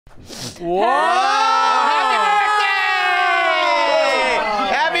Whoa!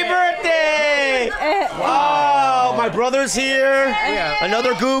 Happy birthday! Oh, my brother's here. Yeah.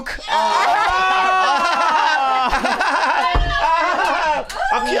 Another gook.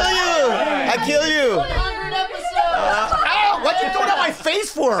 I'll kill you. I'll kill you. What'd you throw it on my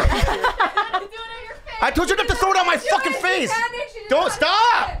face for? I told you not to throw it on my fucking face. Don't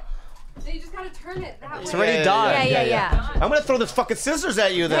stop. You just gotta turn it that way. It's already done. Yeah. I'm gonna throw this fucking scissors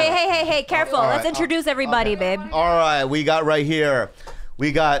at you then. Hey, careful. Right. Let's introduce everybody, babe. All right, we got right here.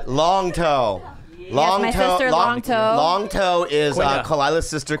 We got Long Toe. My sister, Long Toe. Long Toe is Kalila's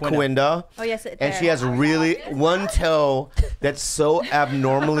sister, Quinda. Oh, yes. And she has really one toe that's so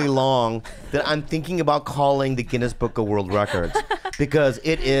abnormally long that I'm thinking about calling the Guinness Book of World Records because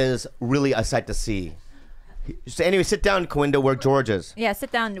it is really a sight to see. So anyway, sit down, Quinda, where George is. Yeah,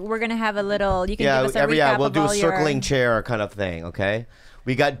 sit down. We're going to have a little, you can give us a recap Yeah, we'll of do a all circling chair kind of thing, okay?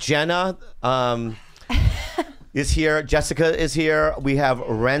 We got Jenna is here. Jessica is here. We have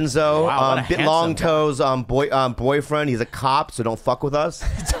Renzo, Long Toe's boyfriend. He's a cop, so don't fuck with us.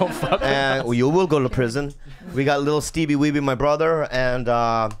 Don't fuck with us. You will go to prison. We got little Stevie Weeby, my brother, and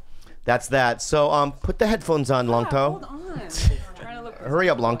that's that. So put the headphones on, Long Toe. Hold on. Hurry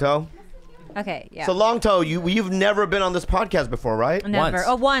up, Long Toe. Okay, yeah. So Long Toe, you've never been on this podcast before, right?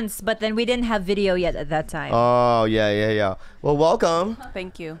 Never. Once, but then we didn't have video yet at that time. Oh, yeah. Well, welcome.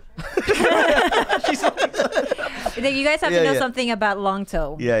 Thank you. You guys have to know something about Long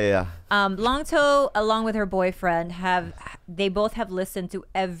Toe. Yeah. Long Toe, along with her boyfriend, they both have listened to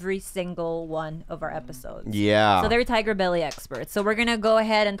every single one of our episodes. Yeah. So they're TigerBelly experts. So we're gonna go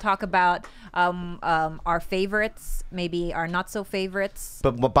ahead and talk about our favorites, maybe our not so favorites.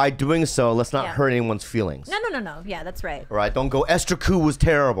 But by doing so, let's not hurt anyone's feelings. No. Yeah, that's right. All right, don't go. Esther Koo was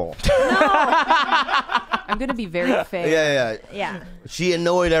terrible. No. I'm gonna be very fair. Yeah. She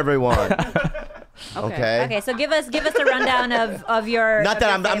annoyed everyone. Okay. So give us a rundown of your. Not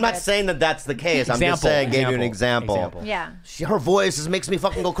that I'm not saying that that's the case. I'm just saying, gave you an example. Yeah. Her voice just makes me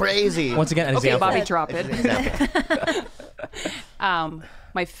fucking go crazy. Once again, an example. Bobby, drop it.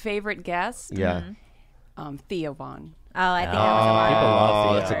 My favorite guest. Yeah. Theo Von. Oh, I think that was a lot. People love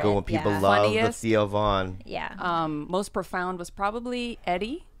Theo. That's a good one. People love the Theo Von. Yeah. Most profound was probably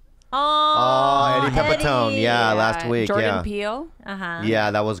Eddie. Oh, Eddie Pepitone. Yeah, last week. Jordan Peele.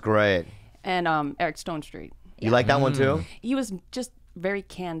 Yeah, that was great. And Eric Stone Street. You like that one too? He was just very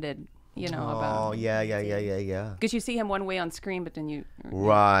candid, about. Oh, yeah. Because you see him one way on screen, but then you.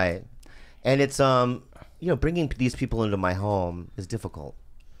 Right. And it's bringing these people into my home is difficult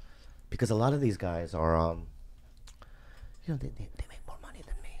because a lot of these guys are they make more money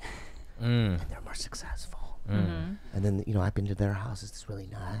than me and they're more successful. And then I've been to their houses. It's really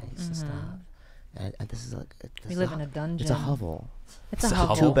nice and stuff. And this is we live in a dungeon. It's a hovel. It's a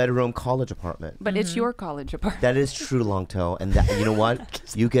hovel. 2-bedroom college apartment. But it's your college apartment. That is true, Long Toe. And that, you know what?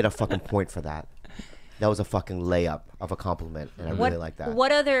 You get a fucking point for that. That was a fucking layup of a compliment, and I really like that.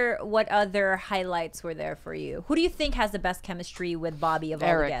 What other highlights were there for you? Who do you think has the best chemistry with Bobby of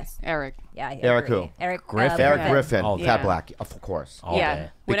all the guests? Eric. Yeah, Eric who? Eric Griffin. Eric Griffin. Fat Black, of course.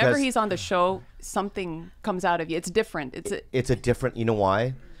 Whenever he's on the show, something comes out of you. It's different. It's a different. You know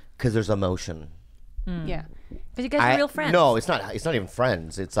why? Because there's emotion. Yeah. Because you guys are real friends. No, it's not. It's not even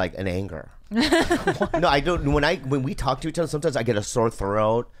friends. It's like an anger. No, I don't. When we talk to each other, sometimes I get a sore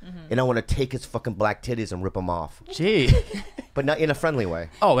throat, and I want to take his fucking black titties and rip them off. Gee. But not in a friendly way.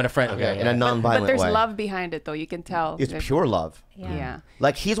 Oh, in a friendly way. In a non-violent way. But there's love behind it, though. You can tell. It's pure love. Yeah.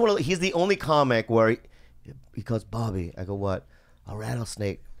 Like he's the only comic where he goes, Bobby. I go, what? A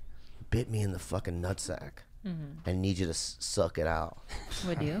rattlesnake bit me in the fucking nutsack. I need you to suck it out.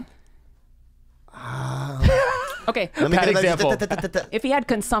 Would you? Okay. Let me get an example. If he had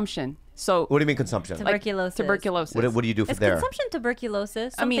consumption, so what do you mean consumption? Tuberculosis. Tuberculosis. What do you do for it's there? Consumption,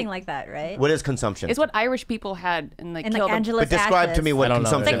 tuberculosis, something like that, right? What is consumption? It's what Irish people had and killed them. Angela's But describe ashes. to me what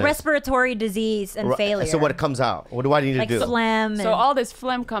consumption It's like is. respiratory disease and failure. So what comes out? What do I need to do? Like phlegm. So all this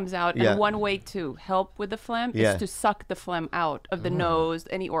phlegm comes out, and one way to help with the phlegm is to suck the phlegm out of the nose,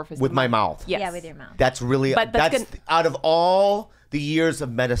 any orifice. With my mouth. Yes. Yeah, with your mouth. That's really that's out of all the years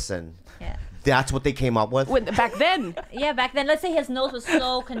of medicine. Yeah. That's what they came up with. Back then. Yeah, back then. Let's say his nose was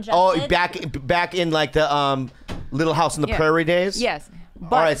so congested. Oh, back in like the Little House on the Prairie days. Yes.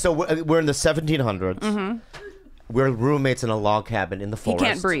 All right, so we're in the 1700s. We're roommates in a log cabin in the forest. He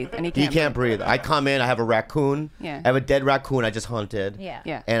can't breathe, and he can't breathe. I come in, I have a raccoon. Yeah. I have a dead raccoon I just hunted.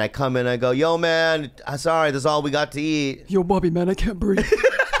 Yeah. And I come in, I go, yo, man, sorry, this is all we got to eat. Yo, Bobby, man, I can't breathe.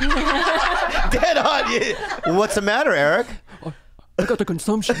 Dead on. What's the matter, Eric? I got the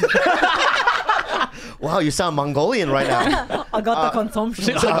consumption. Wow, you sound Mongolian right now. I got the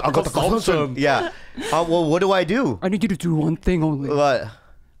consumption. I got the consumption. Yeah. Well, what do I do? I need you to do one thing only. What?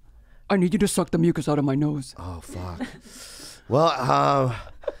 I need you to suck the mucus out of my nose. Oh, fuck. Well,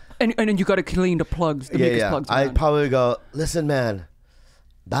 And then you gotta clean the plugs, the mucus plugs. I'd probably go, listen, man,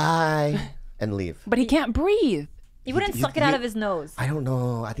 bye, and leave. But he can't breathe. You wouldn't suck it out of his nose. I don't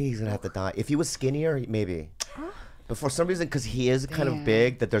know. I think he's gonna have to die. If he was skinnier, maybe. But for some reason, because he is kind of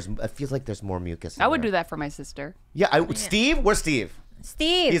big, that it feels like there's more mucus. I would do that for my sister. Yeah, Steve, where's Steve?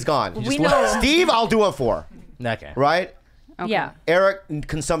 Steve. He's gone. We know. Steve, I'll do it for. Okay. Right? Okay. Yeah. Eric,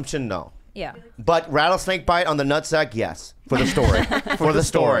 consumption, no. Yeah. But rattlesnake bite on the nutsack, yes. For the story. For the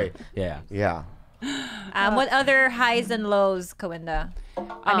story. Yeah. Yeah. What other highs and lows, Kawinda?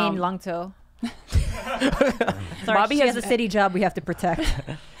 I mean, Longto. Sorry, Bobby she has has- a city job we have to protect.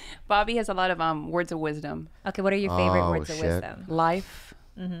 Bobby has a lot of words of wisdom. Okay, what are your favorite Oh, words of shit. wisdom? Life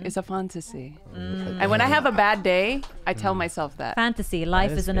is a fantasy. And when I have a bad day, I tell myself that. Fantasy.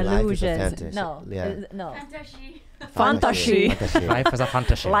 Life is an Life is a illusion. fantasy. No. Yeah. No. Fantasy. Fantasy. Fantasy. Life is a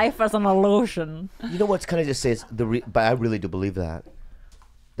fantasy. Life is an illusion. You know what's kind of just says but I really do believe that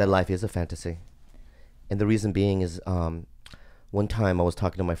life is a fantasy, and the reason being is one time I was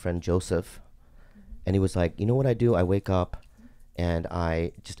talking to my friend Joseph, and he was like, you know what I do? I wake up, and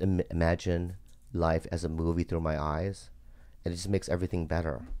I just imagine life as a movie through my eyes, and it just makes everything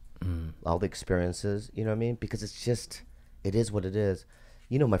better. All the experiences, you know what I mean? Because it is what it is.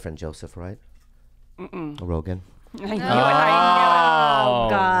 You know my friend Joseph, right? Rogan. I knew it. Oh,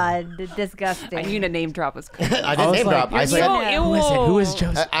 God. Disgusting. I knew the name drop was coming. I didn't name drop. I said Who is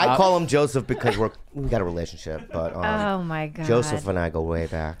Joseph? I call him Joseph because we got a relationship, but Oh, my God. Joseph and I go way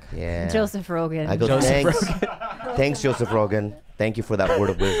back. Yeah. Joseph Rogan. I go, Joseph thanks, Joseph Rogan. Thank you for that word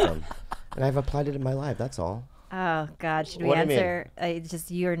of wisdom. And I've applied it in my life. That's all. Oh, God. Should we What do you mean? answer? It's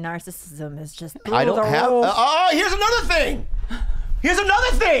just your narcissism is just. I don't through the have. roof. Here's another thing. Here's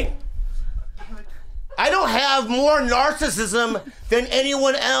another thing. I don't have more narcissism than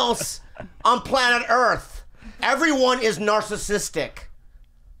anyone else on planet Earth. Everyone is narcissistic.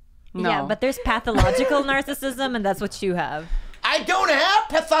 No. Yeah, but there's pathological narcissism, and that's what you have. I don't have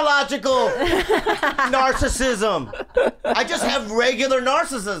pathological narcissism. I just have regular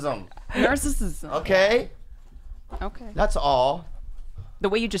narcissism. Narcissism. Okay? Okay. That's all. The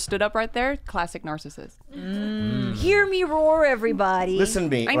way you just stood up right there, classic narcissist. Hear me roar, everybody. Listen to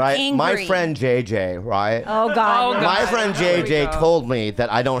me, I'm right? My angry. friend JJ, right? Oh, God. Oh, no. God. My friend Here we JJ go. told me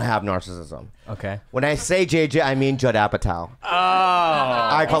that I don't have narcissism. Okay. When I say JJ, I mean Judd Apatow. Oh.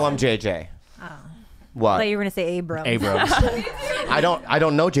 I call him JJ. I What? thought you were going to say Abrams. Abrams. I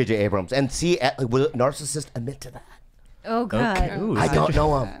don't know JJ Abrams. And see, will narcissists admit to that? Oh, God. Okay. Ooh, I is don't that-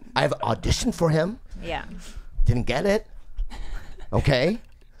 know him. I've auditioned for him. Yeah. Didn't get it. Okay.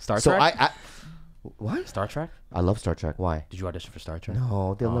 Star So Trek? I what? Star Trek? I love Star Trek. Why? Did you audition for Star Trek?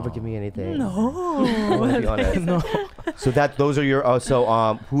 No, they'll never give me anything. Oh. I wanna be honest. So those are your.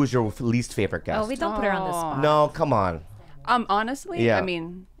 Who is your least favorite guest? Oh, we don't put her on the Oh. spot. No, come on. Honestly, Yeah. I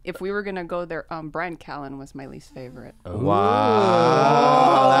mean, if we were gonna go there, Brian Callen was my least favorite.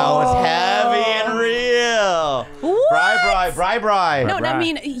 Wow, that was heavy and real. Bri. No, I Brian.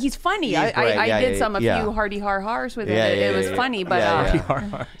 mean he's funny. He's I great. Yeah, did yeah, a yeah. few hardy har-hars with Yeah, it. yeah, It was yeah, funny, but yeah,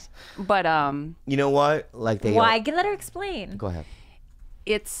 yeah. but You know what? Like they. Why? Let her explain. Go ahead.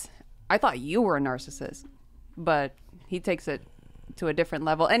 I thought you were a narcissist, but he takes it to a different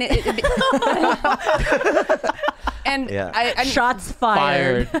level, and and Yeah. I Shots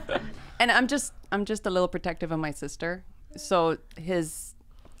fired. and I'm just a little protective of my sister. So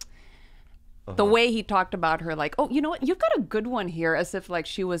the way he talked about her, like, oh, you know what, you've got a good one here, as if like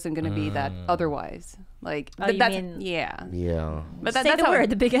she wasn't going to be that otherwise. Like, Oh, but you that's mean- yeah. Yeah. But Say that's the how word,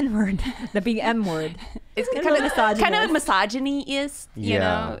 the big N word, the big M word. it's Kind kind of of misogynist. misogyny-ist, you Yeah.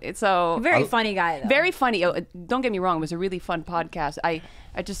 know. It's so Very funny guy, though. very funny. Oh, don't get me wrong; it was a really fun podcast. I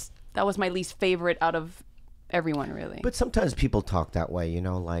just that was my least favorite out of everyone, really. But sometimes people talk that way, you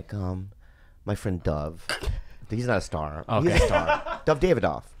know, like my friend Dove. He's not a star. He's Okay. a star. Dove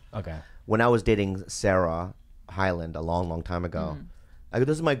Davidoff. Okay. When I was dating Sarah Hyland a long, long time ago, I go,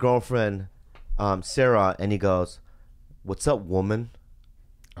 this is my girlfriend, Sarah, and he goes, what's up, woman?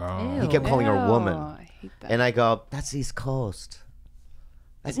 Oh. He kept calling her Ew, woman. I hate that. And I go, that's East Coast.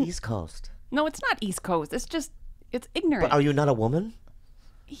 That's East Coast. No, it's not East Coast. It's ignorant. But are you not a woman?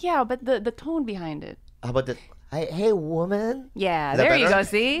 Yeah, but the tone behind it. How about the, hey, woman? Yeah, Is that there you better? go.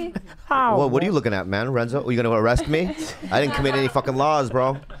 See, What are you looking at, man? Renzo, are you going to arrest me? I didn't commit any fucking laws,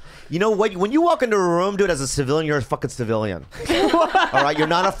 bro. You know what? When you walk into a room, dude, as a civilian, you're a fucking civilian. All right, you're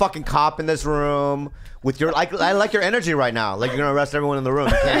not a fucking cop in this room. With your, I like your energy right now. Like you're gonna arrest everyone in the room.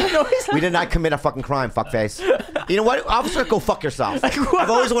 We did not commit a fucking crime, fuckface. You know what, officer? Go fuck yourself. I've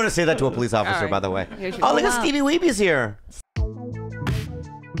always wanted to say that to a police officer, by the way. Oh, look at Stevie Weeby's here.